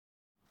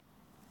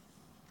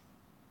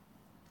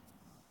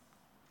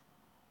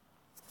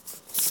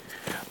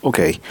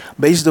Okay,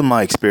 based on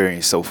my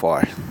experience so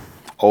far,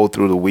 all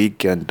through the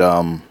week and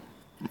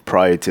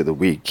prior to the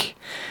week,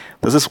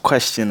 there's this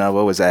question I've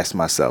always asked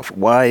myself: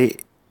 Why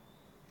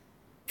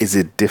is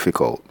it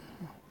difficult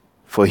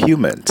for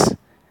humans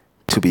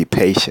to be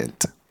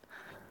patient?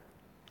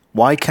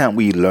 Why can't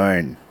we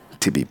learn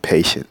to be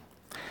patient?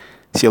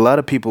 See, a lot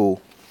of people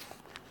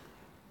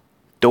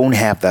don't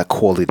have that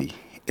quality.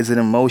 It's an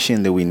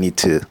emotion that we need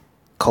to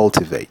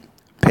cultivate.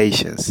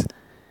 Patience.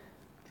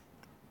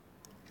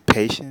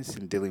 Patience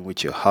in dealing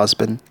with your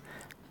husband,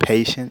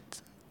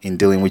 patience in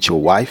dealing with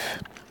your wife,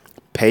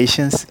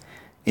 patience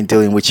in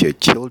dealing with your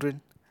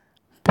children,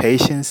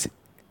 patience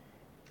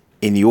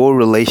in your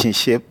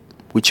relationship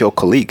with your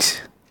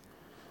colleagues.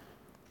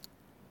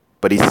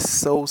 But it's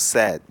so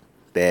sad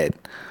that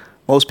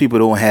most people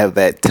don't have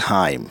that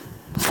time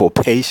for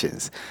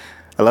patience.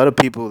 A lot of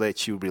people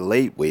that you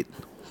relate with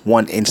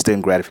want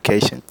instant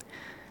gratification.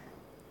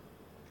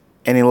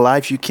 And in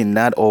life, you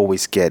cannot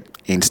always get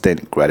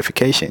instant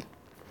gratification.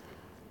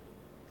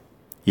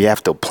 You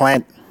have to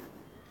plant,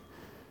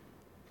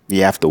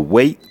 you have to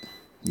wait,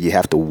 you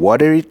have to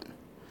water it.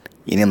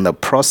 And in the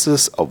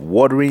process of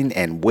watering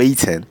and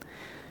waiting,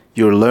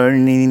 you're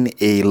learning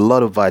a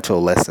lot of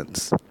vital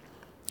lessons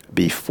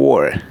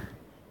before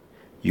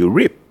you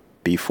reap,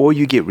 before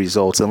you get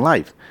results in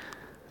life.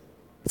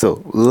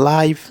 So,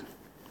 life,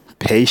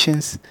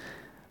 patience,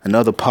 and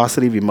other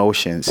positive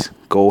emotions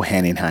go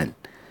hand in hand.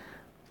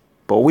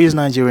 But we as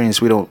Nigerians,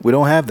 we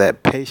don't have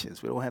that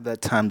patience. We don't have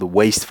that time to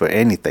waste for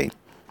anything.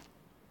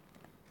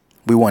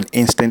 We want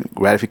instant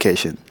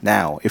gratification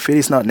now. If it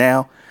is not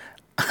now,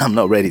 I'm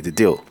not ready to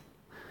deal.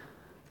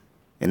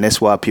 And that's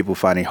why people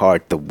find it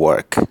hard to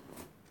work.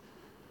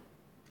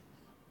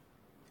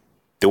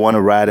 They want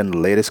to ride in the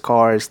latest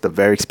cars, the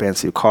very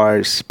expensive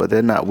cars, but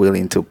they're not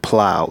willing to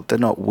plow. They're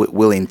not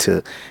willing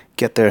to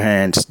get their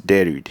hands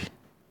dirtied,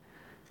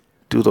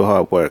 do the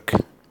hard work.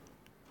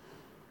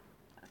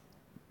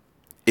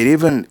 It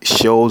even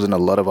shows in a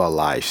lot of our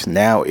lives.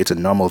 Now it's a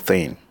normal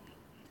thing.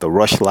 The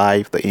rush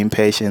life, the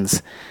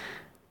impatience,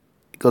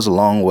 it goes a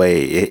long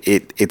way.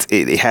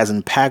 It has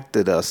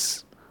impacted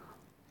us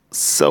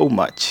so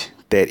much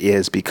that it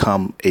has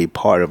become a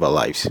part of our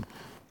lives.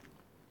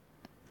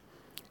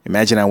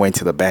 Imagine I went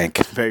to the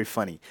bank. Very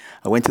funny.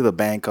 I went to the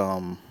bank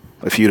a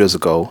few days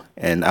ago,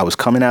 and I was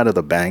coming out of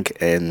the bank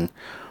and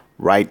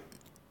right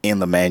in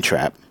the man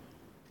trap,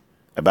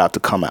 about to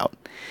come out.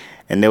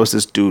 And there was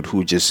this dude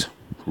who just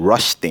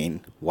rushed in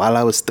while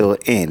I was still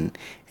in,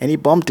 and he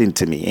bumped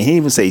into me, and he didn't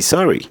even say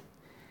sorry.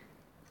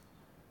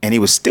 And he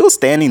was still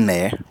standing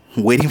there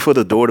waiting for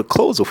the door to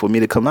close or for me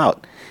to come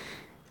out.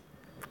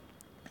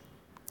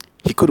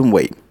 He couldn't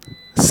wait.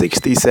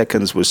 60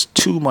 seconds was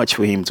too much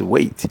for him to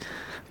wait.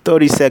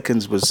 30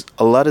 seconds was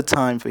a lot of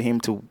time for him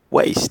to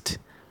waste.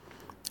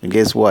 And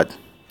guess what?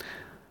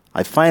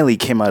 I finally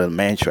came out of the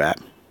man trap.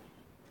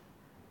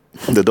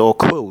 The door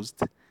closed.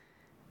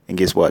 And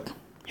guess what?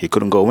 He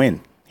couldn't go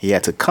in. He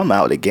had to come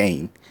out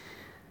again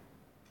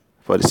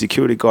for the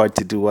security guard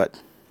to do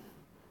what?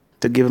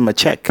 To give him a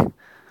check.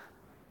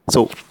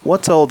 So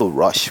what's all the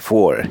rush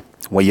for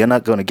when you're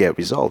not going to get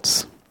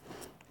results?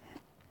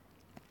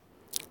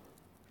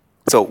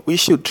 So we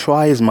should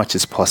try as much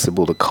as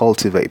possible to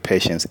cultivate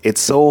patience. It's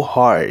so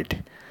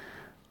hard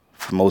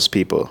for most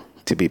people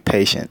to be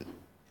patient.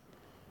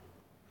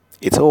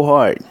 It's so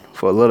hard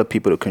for a lot of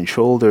people to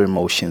control their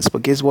emotions.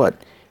 But guess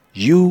what?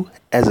 You,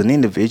 as an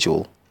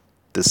individual,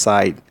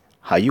 decide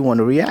how you want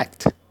to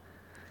react.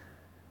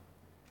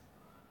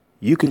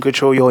 You can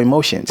control your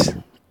emotions.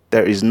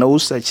 There is no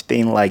such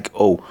thing like,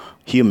 oh,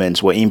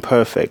 humans were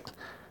imperfect.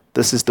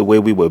 This is the way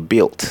we were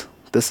built.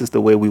 This is the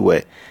way we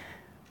were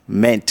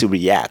meant to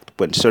react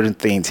when certain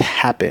things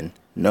happen.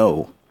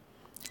 No,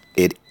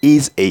 it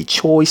is a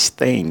choice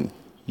thing.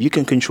 You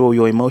can control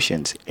your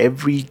emotions.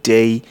 Every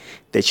day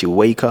that you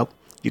wake up,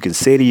 you can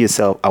say to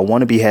yourself, I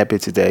want to be happy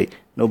today.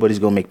 Nobody's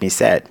going to make me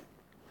sad.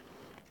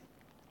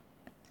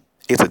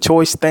 It's a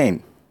choice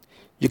thing.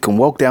 You can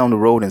walk down the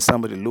road and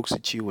somebody looks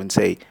at you and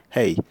say,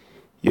 hey,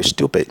 you're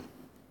stupid.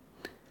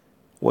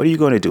 What are you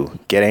going to do?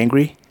 Get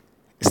angry?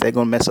 Is that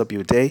going to mess up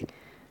your day?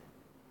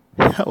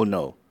 Hell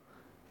no.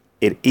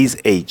 It is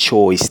a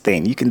choice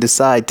thing. You can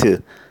decide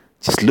to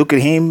just look at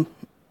him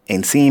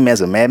and see him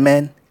as a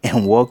madman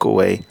and walk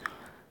away,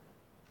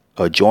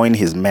 or join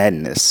his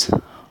madness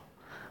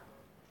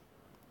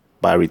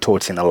by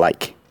retorting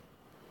alike.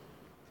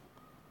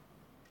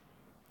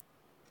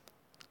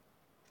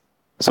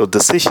 So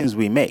decisions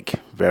we make,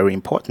 very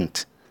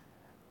important.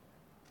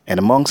 And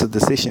amongst the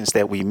decisions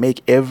that we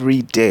make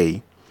every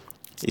day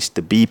is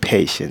to be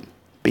patient.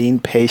 Being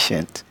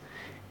patient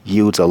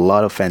yields a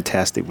lot of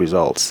fantastic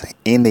results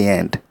in the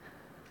end.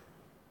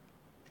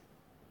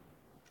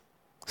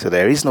 So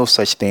there is no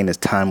such thing as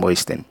time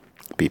wasting.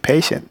 Be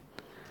patient.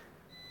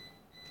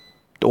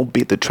 Don't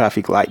beat the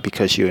traffic light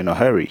because you're in a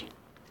hurry.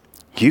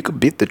 You could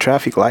beat the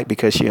traffic light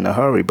because you're in a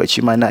hurry, but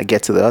you might not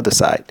get to the other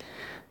side.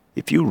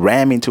 If you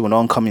ram into an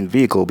oncoming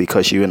vehicle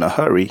because you're in a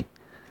hurry,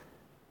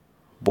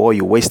 boy,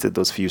 you wasted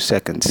those few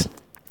seconds.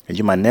 And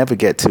you might never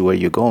get to where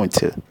you're going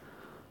to.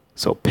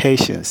 So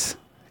patience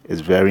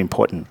is very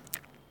important,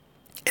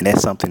 and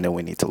that's something that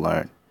we need to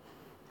learn.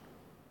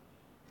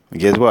 And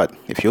guess what?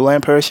 If you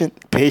learn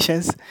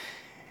patience,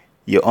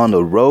 you're on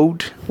the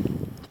road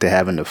to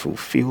having a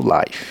fulfilled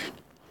life.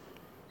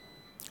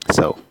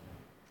 So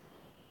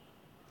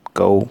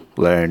go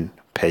learn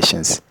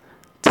patience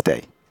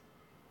today.